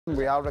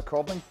We are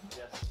recording.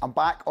 Yes. I'm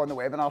back on the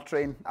webinar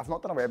train. I've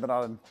not done a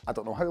webinar in I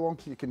don't know how long.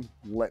 You can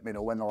let me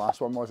know when the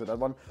last one was. I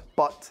did one.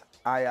 But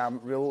I am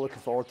really looking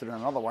forward to doing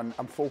another one.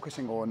 I'm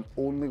focusing on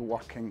only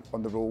working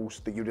on the roles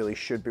that you really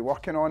should be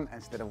working on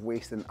instead of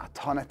wasting a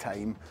ton of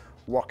time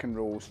working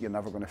roles you're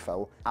never going to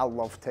fill. I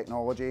love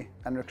technology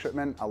in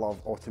recruitment. I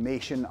love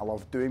automation. I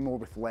love doing more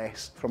with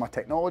less from a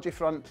technology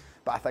front.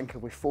 But I think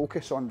if we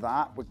focus on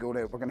that, we're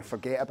going to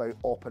forget about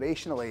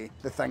operationally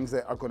the things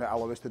that are going to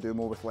allow us to do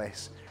more with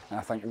less. And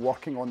I think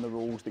working on the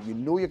roles that you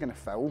know you're going to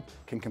fill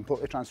can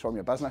completely transform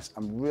your business.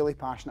 I'm really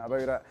passionate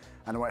about it,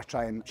 and I want to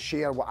try and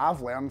share what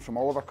I've learned from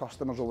all of our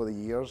customers over the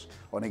years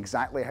on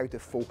exactly how to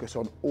focus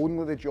on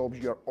only the jobs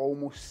you're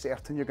almost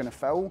certain you're going to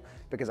fill,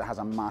 because it has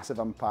a massive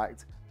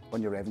impact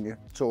on your revenue.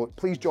 So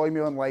please join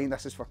me online.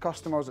 This is for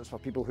customers, it's for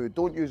people who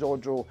don't use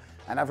Odro,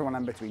 and everyone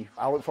in between.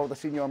 I look forward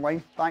to seeing you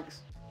online.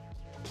 Thanks.